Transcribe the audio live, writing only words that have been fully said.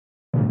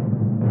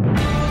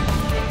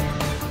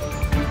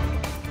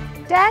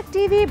Tag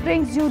TV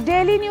brings you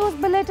daily news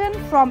bulletin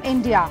from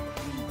India.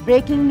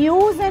 Breaking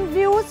news and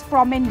views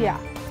from India.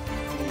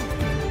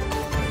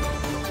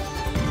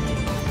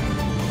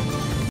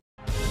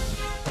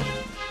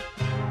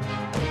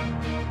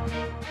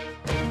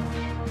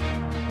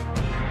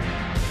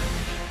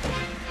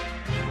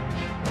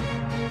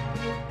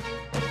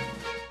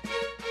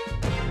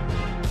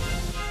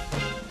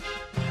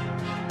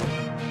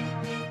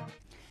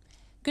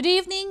 Good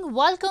evening,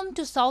 welcome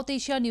to South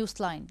Asia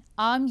Newsline.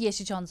 I'm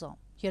Yeshi Chanzo.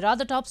 Here are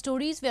the top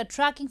stories we are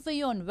tracking for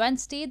you on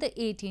Wednesday, the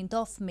 18th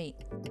of May.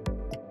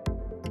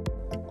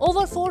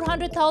 Over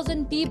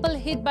 400,000 people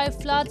hit by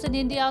floods in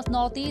India's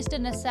northeast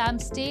and Assam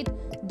state.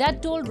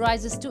 Death toll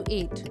rises to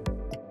 8.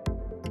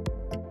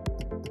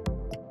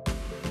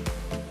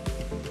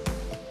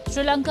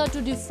 Sri Lanka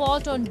to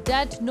default on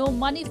debt, no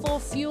money for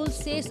fuel,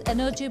 says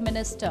Energy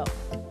Minister.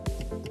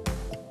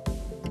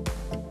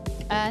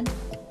 And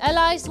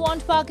allies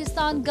want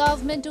Pakistan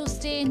government to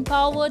stay in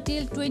power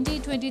till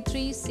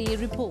 2023, say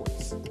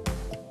reports.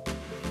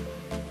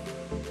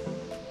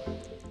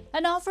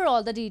 And now for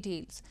all the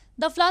details.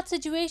 The flood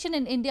situation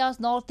in India's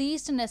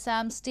northeast and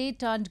Assam state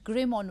turned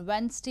grim on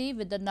Wednesday,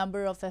 with the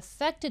number of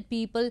affected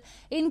people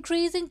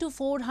increasing to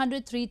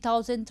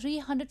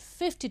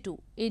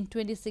 403,352 in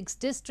 26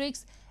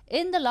 districts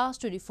in the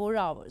last 24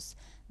 hours.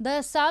 The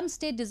Assam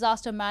State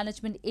Disaster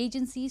Management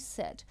Agency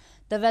said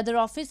the Weather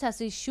Office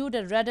has issued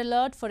a red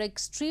alert for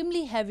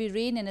extremely heavy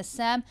rain in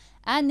Assam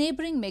and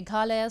neighbouring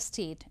Meghalaya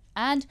state,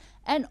 and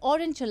an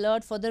orange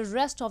alert for the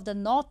rest of the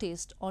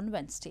northeast on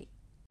Wednesday.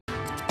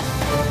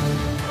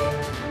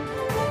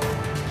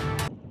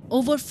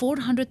 Over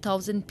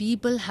 400,000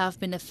 people have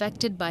been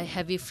affected by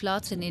heavy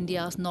floods in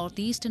India's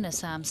northeast and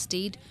Assam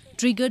state,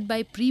 triggered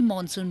by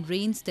pre-monsoon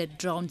rains that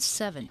drowned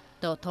 7,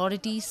 the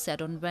authorities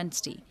said on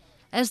Wednesday,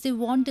 as they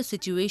warned the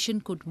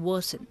situation could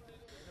worsen.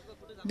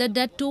 The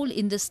death toll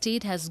in the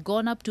state has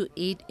gone up to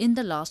 8 in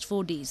the last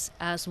 4 days,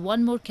 as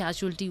one more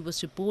casualty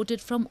was reported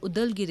from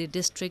Udalgiri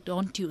district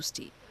on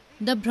Tuesday.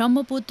 The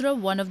Brahmaputra,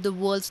 one of the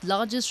world's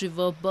largest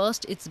rivers,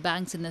 burst its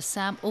banks in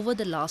Assam over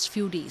the last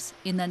few days,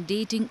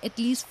 inundating at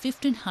least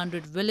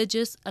 1,500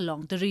 villages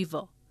along the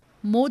river.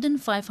 More than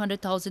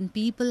 500,000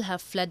 people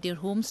have fled their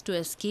homes to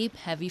escape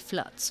heavy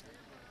floods.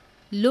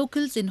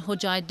 Locals in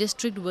Hojai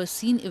district were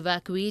seen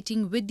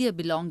evacuating with their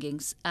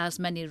belongings, as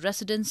many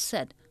residents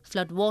said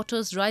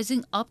floodwaters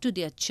rising up to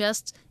their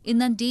chests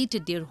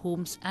inundated their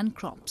homes and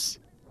crops.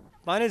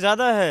 पानी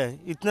ज़्यादा है,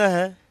 इतना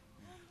है,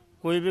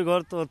 कोई भी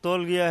घर तो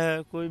तोल गया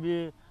है, कोई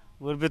भी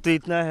घर पे तो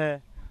इतना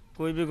है,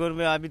 कोई भी घर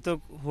में अभी तक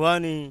हुआ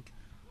नहीं,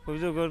 कोई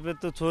जो घर पे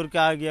तो छोड़ के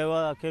आ गया,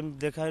 वह कैम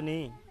देखा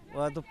नहीं,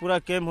 वह तो पूरा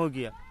कैम हो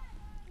गया,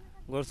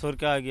 घर छोड़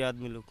के आ गया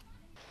आदमी लोग.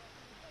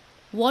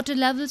 Water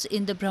levels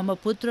in the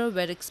Brahmaputra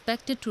were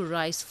expected to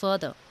rise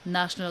further,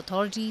 national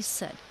authorities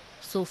said.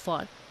 So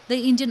far, the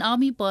Indian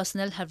Army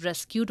personnel have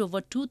rescued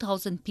over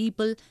 2,000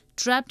 people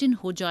trapped in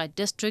Hojai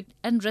district,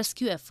 and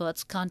rescue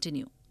efforts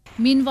continue.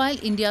 Meanwhile,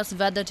 India's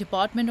Weather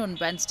Department on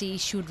Wednesday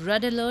issued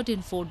red alert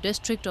in 4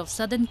 districts of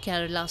southern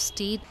Kerala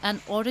state and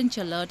orange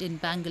alert in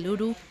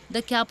Bengaluru,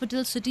 the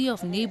capital city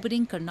of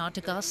neighbouring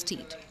Karnataka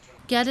state.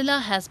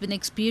 Kerala has been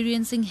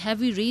experiencing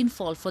heavy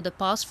rainfall for the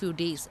past few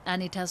days,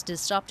 and it has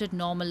disrupted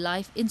normal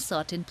life in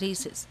certain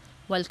places,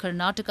 while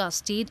Karnataka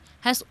state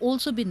has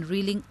also been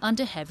reeling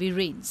under heavy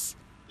rains.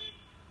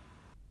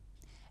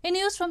 In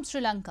news from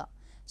Sri Lanka,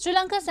 Sri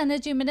Lanka's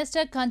Energy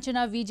Minister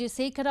Kanchana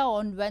Vijayasekara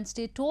on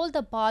Wednesday told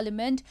the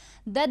parliament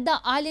that the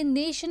island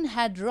nation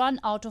had run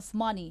out of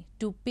money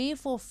to pay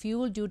for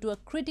fuel due to a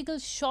critical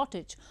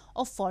shortage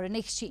of foreign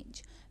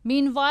exchange.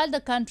 Meanwhile,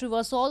 the country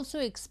was also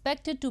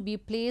expected to be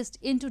placed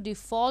into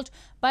default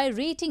by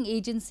rating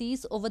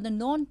agencies over the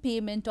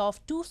non-payment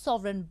of 2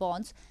 sovereign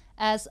bonds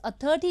as a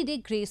 30-day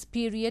grace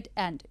period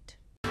ended.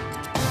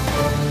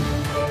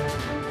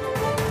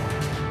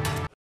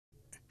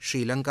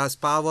 Sri Lanka's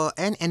Power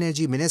and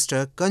Energy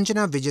Minister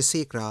Kanchana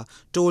Vijayasekara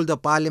told the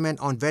parliament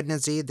on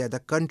Wednesday that the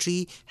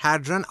country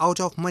had run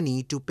out of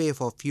money to pay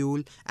for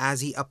fuel,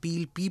 as he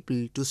appealed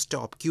people to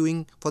stop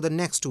queuing for the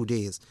next 2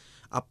 days.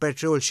 A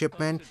petrol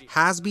shipment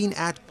has been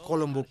at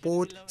Colombo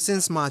port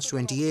since March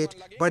 28,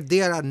 but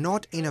there are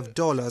not enough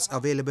dollars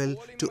available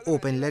to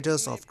open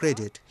letters of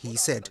credit, he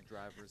said.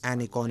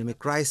 An economic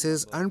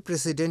crisis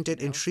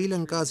unprecedented in Sri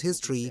Lanka's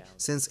history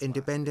since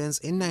independence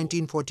in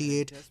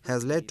 1948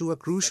 has led to a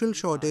crucial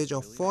shortage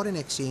of foreign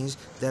exchange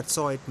that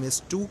saw it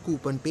miss 2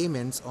 coupon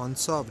payments on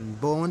sovereign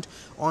bond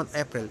on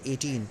April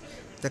 18.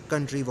 The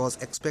country was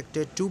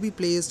expected to be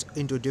placed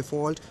into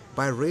default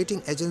by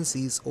rating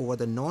agencies over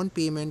the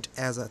non-payment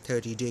as a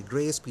 30-day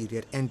grace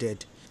period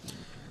ended.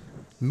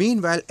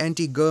 Meanwhile,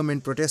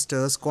 anti-government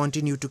protesters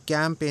continue to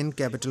camp in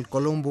capital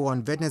Colombo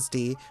on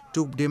Wednesday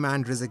to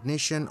demand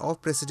resignation of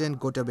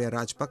President Gotabaya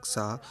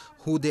Rajapaksa,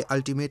 who they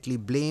ultimately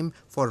blame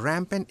for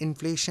rampant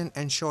inflation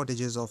and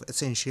shortages of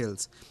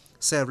essentials.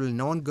 Several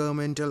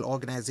non-governmental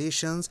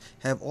organizations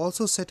have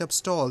also set up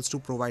stalls to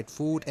provide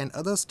food and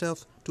other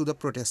stuff to the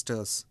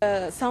protesters.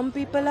 Some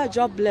people are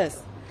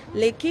jobless,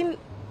 lekin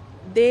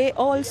they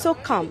also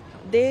come.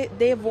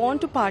 They want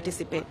to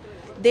participate.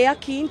 they are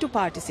keen to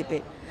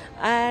participate.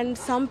 And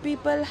some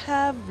people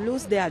have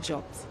lost their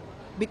jobs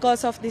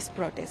because of this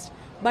protest,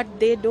 but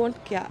they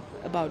don't care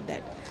about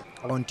that.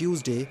 On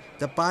Tuesday,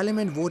 the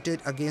parliament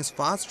voted against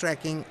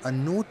fast-tracking a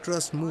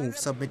no-trust move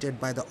submitted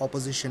by the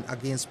opposition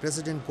against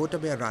President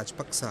Gotabaya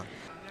Rajapaksa.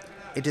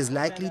 It is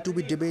likely to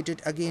be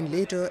debated again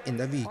later in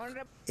the week.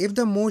 If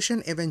the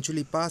motion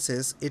eventually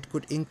passes, it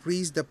could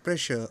increase the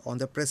pressure on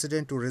the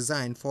president to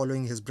resign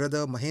following his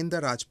brother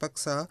Mahinda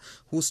Rajapaksa,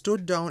 who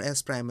stood down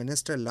as Prime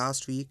Minister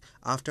last week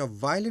after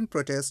violent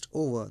protest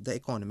over the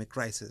economic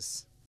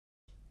crisis.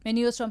 In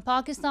news from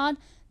Pakistan,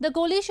 the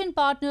coalition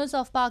partners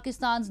of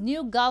Pakistan's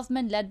new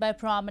government led by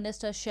Prime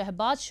Minister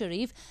Shehbaz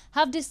Sharif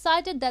have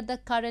decided that the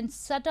current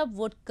setup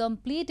would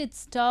complete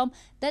its term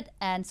that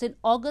ends in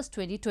August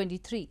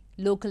 2023,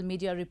 local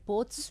media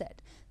reports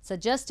said,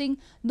 suggesting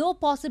no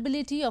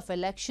possibility of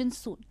election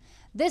soon.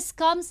 This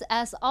comes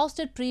as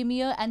ousted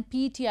Premier and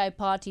PTI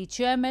party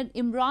chairman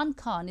Imran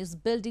Khan is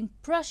building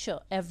pressure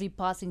every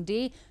passing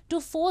day to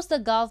force the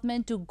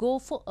government to go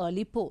for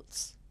early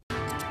polls.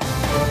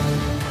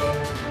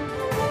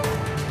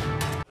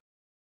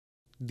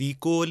 The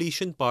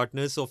coalition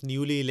partners of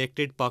newly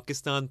elected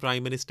Pakistan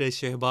Prime Minister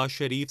Shehbaz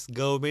Sharif's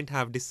government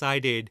have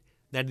decided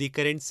that the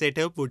current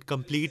setup would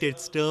complete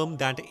its term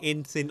that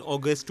ends in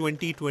August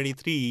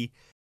 2023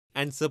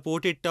 and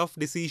supported tough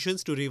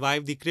decisions to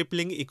revive the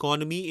crippling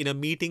economy in a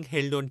meeting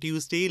held on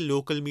Tuesday,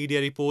 local media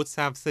reports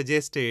have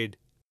suggested.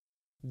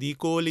 The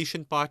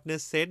coalition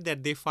partners said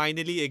that they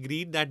finally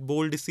agreed that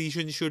bold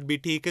decisions should be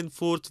taken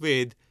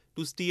forthwith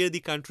to steer the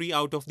country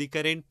out of the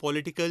current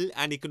political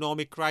and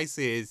economic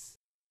crisis.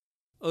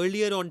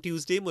 Earlier on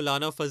Tuesday,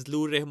 Maulana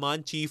Fazlur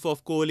Rahman, chief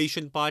of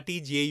coalition party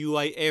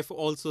JUIF,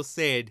 also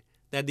said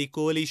that the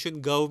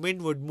coalition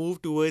government would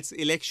move towards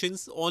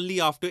elections only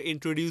after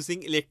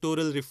introducing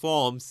electoral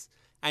reforms,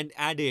 and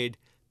added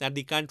that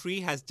the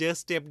country has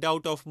just stepped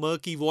out of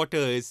murky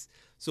waters,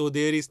 so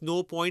there is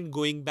no point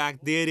going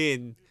back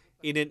therein,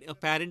 in an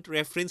apparent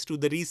reference to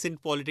the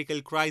recent political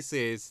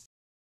crisis.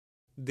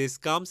 This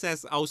comes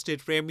as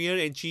ousted Premier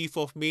and Chief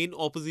of main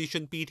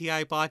opposition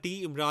PTI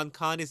party Imran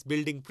Khan is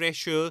building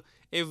pressure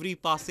every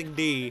passing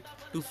day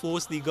to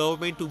force the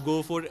government to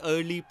go for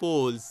early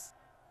polls.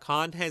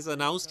 Khan has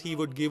announced he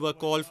would give a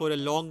call for a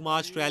long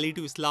march rally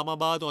to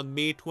Islamabad on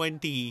May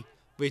 20,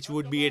 which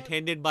would be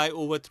attended by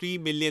over 3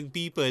 million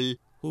people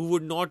who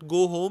would not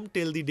go home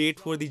till the date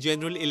for the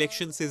general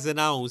elections is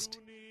announced.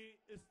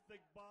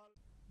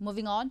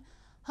 Moving on,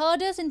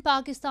 herders in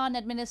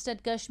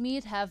Pakistan-administered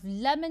Kashmir have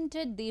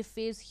lamented they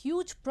face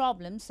huge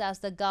problems as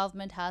the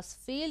government has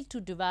failed to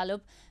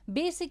develop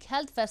basic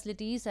health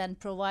facilities and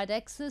provide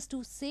access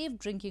to safe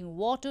drinking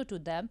water to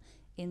them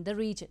in the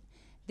region.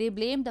 They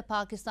blame the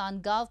Pakistan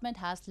government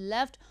has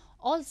left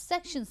all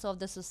sections of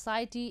the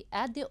society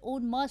at their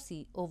own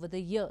mercy over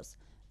the years,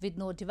 with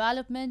no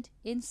development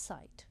in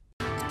sight.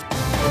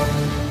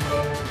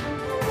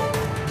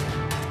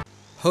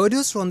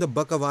 Herders from the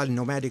Bakawal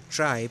nomadic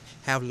tribe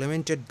have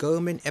lamented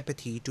government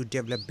apathy to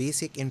develop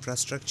basic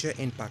infrastructure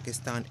in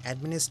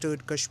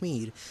Pakistan-administered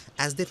Kashmir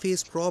as they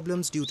face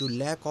problems due to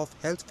lack of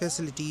health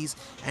facilities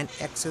and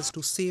access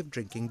to safe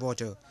drinking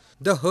water.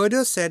 The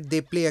herders said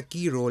they play a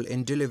key role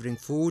in delivering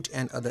food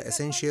and other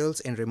essentials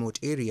in remote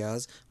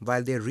areas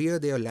while they rear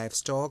their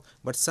livestock,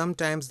 but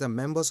sometimes the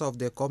members of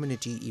their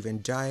community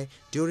even die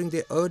during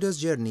their herders'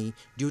 journey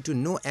due to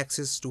no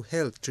access to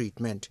health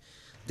treatment.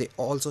 They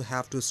also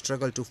have to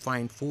struggle to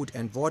find food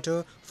and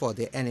water for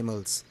their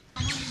animals.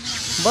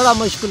 बड़ा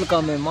मुश्किल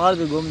काम है, माल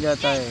भी घूम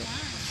जाता है,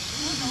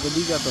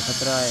 गड्डी का तो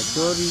खतरा है,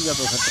 चोरी का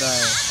तो खतरा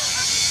है,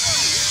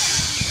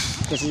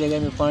 किसी जगह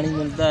में पानी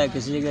मिलता है,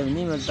 किसी जगह में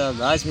नहीं मिलता,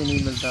 घास भी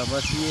नहीं मिलता,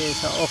 बस ये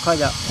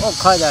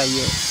औखा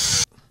जाइए.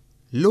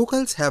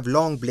 Locals have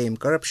long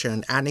blamed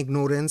corruption and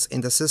ignorance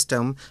in the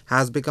system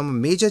has become a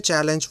major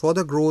challenge for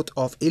the growth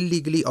of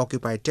illegally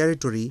occupied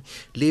territory,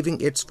 leaving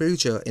its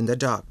future in the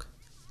dark.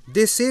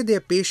 They say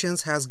their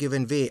patience has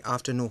given way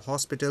after no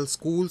hospitals,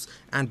 schools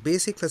and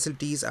basic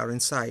facilities are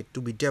in sight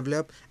to be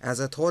developed as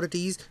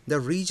authorities, the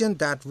region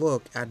that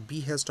work at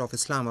behest of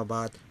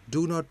Islamabad,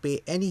 do not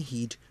pay any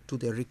heed to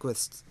their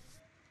requests.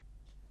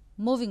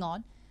 Moving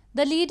on,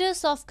 the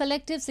leaders of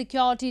Collective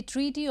Security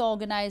Treaty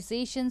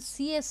Organization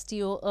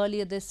CSTO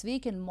earlier this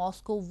week in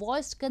Moscow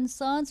voiced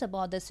concerns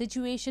about the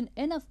situation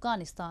in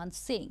Afghanistan,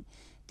 saying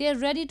they are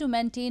ready to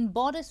maintain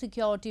border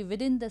security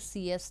within the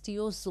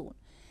CSTO zone.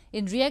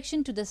 In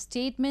reaction to the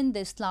statement, the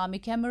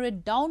Islamic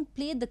Emirate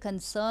downplayed the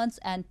concerns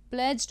and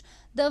pledged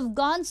the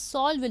Afghan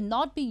soil will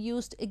not be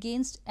used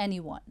against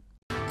anyone.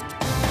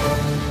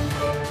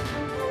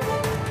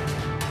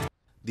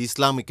 The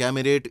Islamic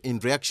Emirate, in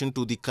reaction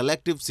to the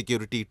Collective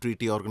Security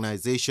Treaty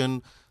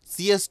Organization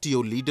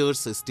CSTO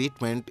leaders'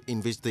 statement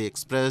in which they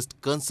expressed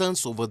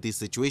concerns over the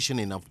situation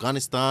in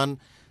Afghanistan,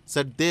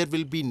 said there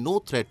will be no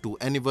threat to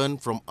anyone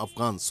from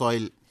Afghan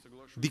soil.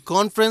 The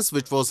conference,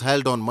 which was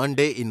held on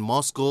Monday in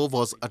Moscow,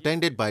 was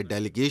attended by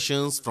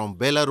delegations from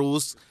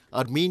Belarus,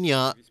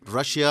 Armenia,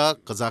 Russia,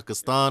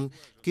 Kazakhstan,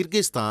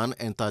 Kyrgyzstan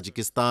and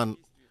Tajikistan.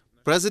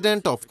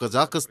 President of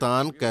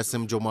Kazakhstan,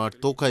 Kassym-Jomart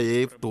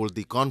Tokayev, told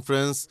the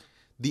conference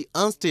the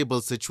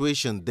unstable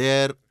situation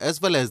there as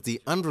well as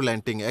the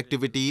unrelenting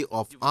activity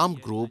of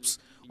armed groups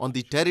on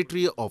the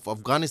territory of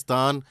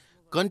Afghanistan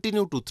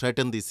continue to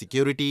threaten the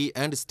security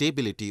and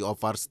stability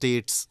of our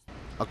states.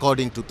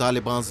 According to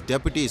Taliban's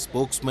deputy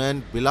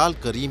spokesman Bilal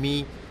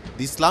Karimi,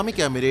 the Islamic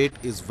Emirate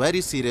is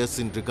very serious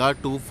in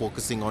regard to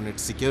focusing on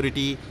its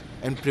security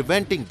and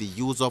preventing the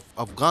use of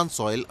Afghan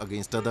soil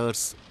against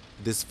others.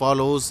 This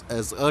follows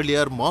as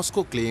earlier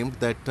Moscow claimed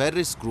that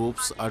terrorist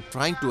groups are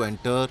trying to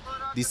enter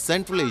the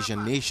Central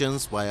Asian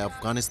nations via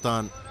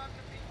Afghanistan.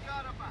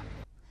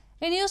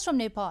 In news from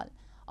Nepal,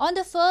 on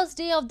the first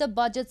day of the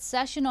budget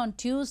session on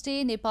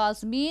Tuesday,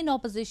 Nepal's main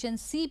opposition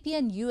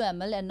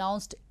CPN-UML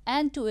announced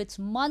end to its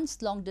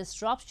months-long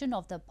disruption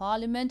of the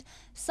parliament,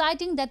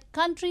 citing that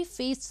country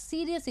faced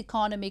serious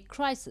economic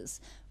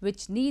crisis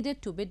which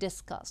needed to be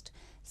discussed.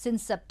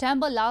 Since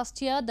September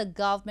last year, the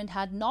government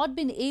had not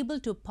been able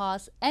to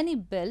pass any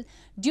bill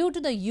due to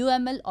the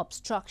UML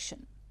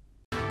obstruction.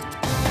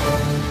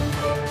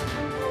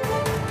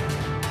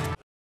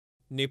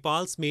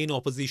 Nepal's main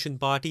opposition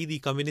party, the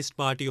Communist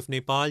Party of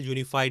Nepal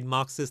Unified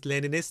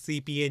Marxist-Leninist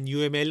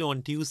CPN-UML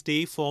on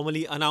Tuesday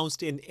formally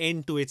announced an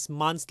end to its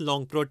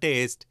months-long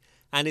protest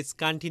and its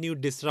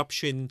continued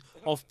disruption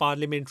of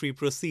parliamentary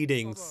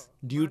proceedings.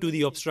 Due to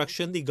the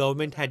obstruction, the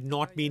government had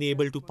not been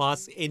able to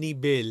pass any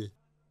bill.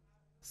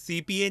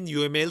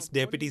 CPN-UML's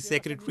Deputy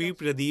Secretary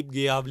Pradeep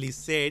Gyavli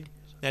said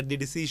that the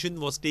decision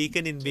was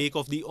taken in wake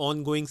of the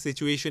ongoing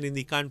situation in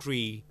the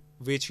country,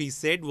 which he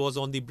said was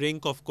on the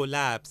brink of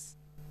collapse.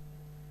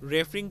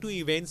 Referring to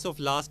events of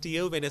last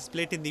year when a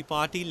split in the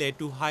party led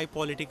to high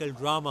political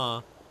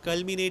drama,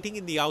 culminating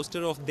in the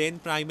ouster of then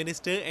Prime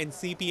Minister and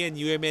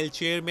CPN-UML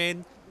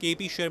Chairman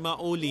KP Sharma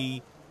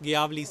Oli,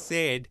 Gyavli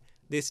said,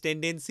 "This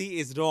tendency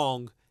is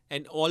wrong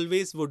and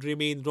always would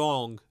remain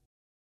wrong."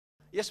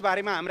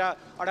 यसबारेमा हाम्रा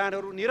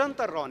अडानहरू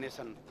निरन्तर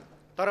रहनेछन्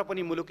तर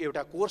पनि मुलुक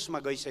एउटा कोर्समा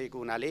गइसकेको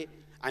हुनाले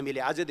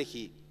हामीले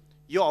आजदेखि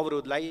यो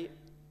अवरोधलाई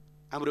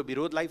हाम्रो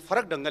विरोधलाई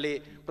फरक ढंगले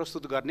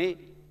प्रस्तुत गर्ने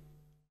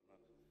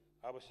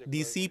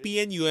The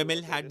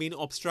CPN-UML had been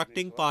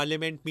obstructing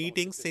parliament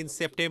meetings since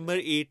September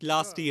 8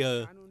 last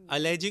year,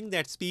 alleging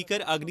that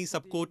Speaker Agni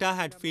Sapkota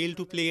had failed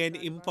to play an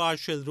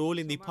impartial role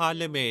in the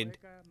parliament.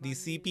 The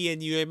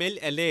CPN-UML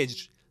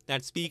alleged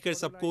that Speaker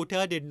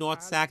Sapkota did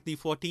not sack the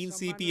 14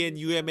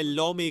 CPN-UML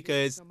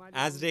lawmakers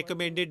as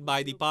recommended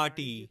by the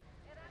party.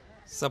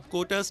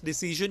 Sapkota's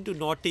decision to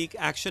not take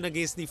action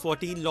against the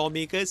 14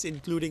 lawmakers,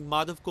 including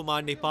Madhav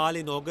Kumar Nepal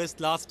in August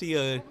last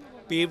year,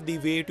 paved the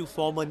way to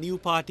form a new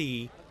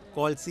party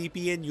called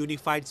CPN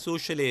Unified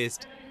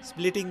Socialist,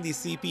 splitting the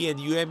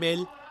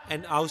CPN-UML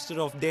and ouster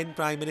of then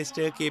Prime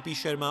Minister KP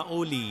Sharma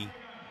Oli.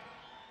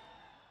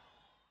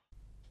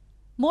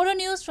 More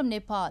news from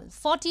Nepal.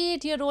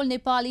 48-year-old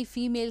Nepali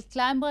female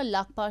climber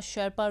Lakpa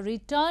Sherpa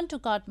returned to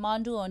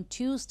Kathmandu on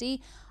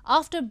Tuesday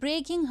after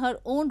breaking her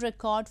own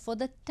record for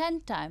the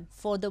 10th time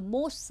for the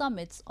most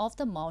summits of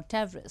the Mount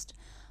Everest.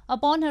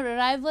 Upon her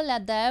arrival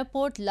at the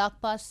airport,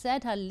 Lakpa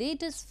said her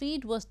latest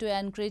feat was to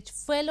encourage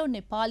fellow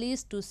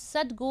Nepalis to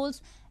set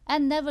goals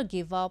and never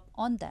give up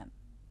on them.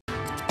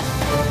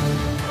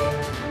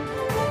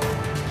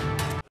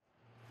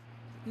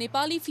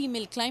 Nepali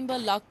female climber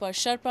Lakpa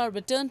Sherpa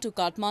returned to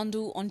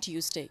Kathmandu on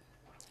Tuesday,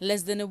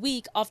 less than a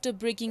week after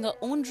breaking her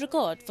own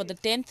record for the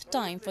 10th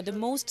time for the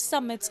most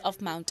summits of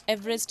Mount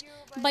Everest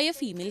by a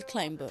female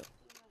climber.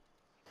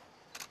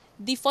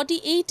 The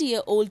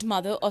 48-year-old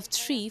mother of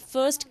three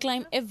first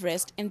climbed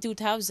Everest in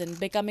 2000,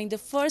 becoming the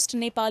first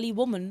Nepali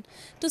woman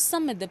to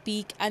summit the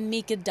peak and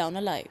make it down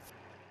alive.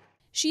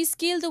 She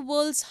scaled the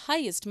world's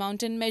highest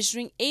mountain,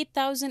 measuring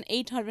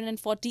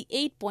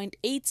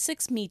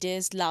 8,848.86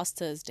 meters last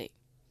Thursday.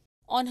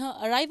 On her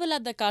arrival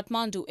at the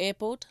Kathmandu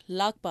airport,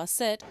 Lakpa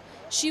said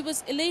she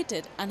was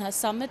elated and her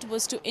summit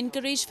was to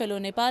encourage fellow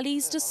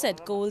Nepalis to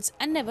set goals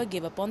and never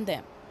give up on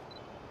them.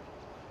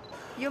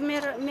 यो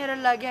मेरो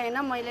लागि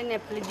हैन मैले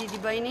नेपाली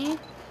दिदीबहिनी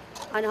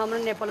अनि हाम्रो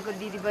नेपालको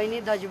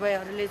दिदीबहिनी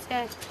दाजुभाइहरुले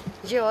चाहिँ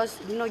जे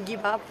होस् नो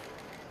गिभ अप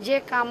जे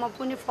काममा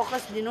पनि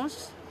फोकस दिनुस्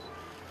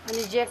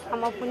अनि जे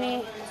काममा पनि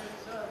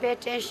पे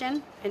अटेन्सन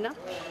हैन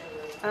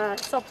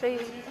सबै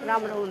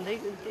राम्रो हुँदै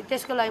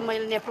त्यसको लागि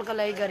मैले नेपालको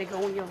लागि गरेको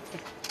हुँ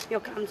यो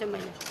काम चाहिँ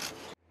मैले.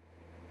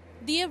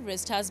 The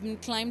Everest has been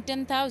climbed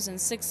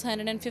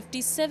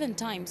 10,657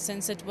 times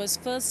since it was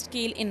first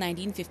scaled in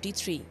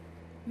 1953.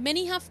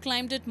 Many have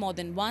climbed it more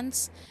than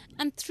once,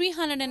 and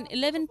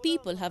 311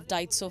 people have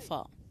died so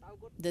far.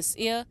 This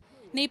year,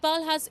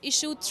 Nepal has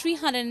issued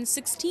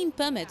 316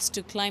 permits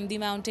to climb the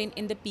mountain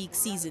in the peak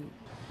season,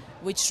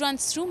 which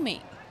runs through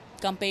May,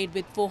 compared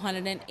with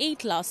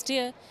 408 last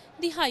year,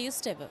 the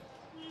highest ever.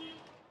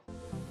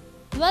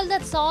 Well,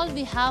 that's all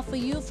we have for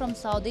you from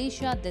South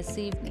Asia this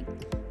evening.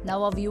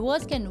 Now our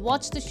viewers can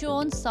watch the show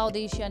on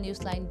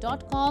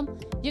SouthAsiaNewsline.com.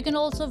 You can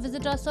also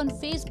visit us on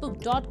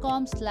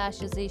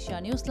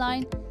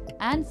Facebook.com/AsAsiaNewsline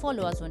and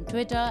follow us on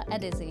Twitter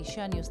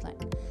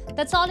 @AsAsiaNewsline.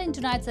 That's all in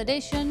tonight's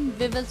edition.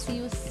 We will see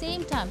you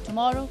same time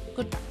tomorrow.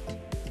 Good night.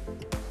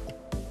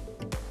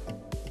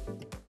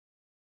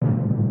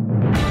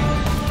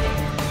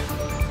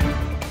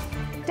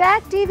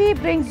 Tag TV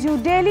brings you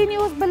daily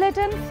news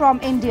bulletin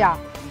from India.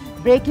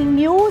 Breaking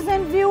news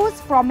and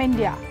views from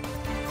India.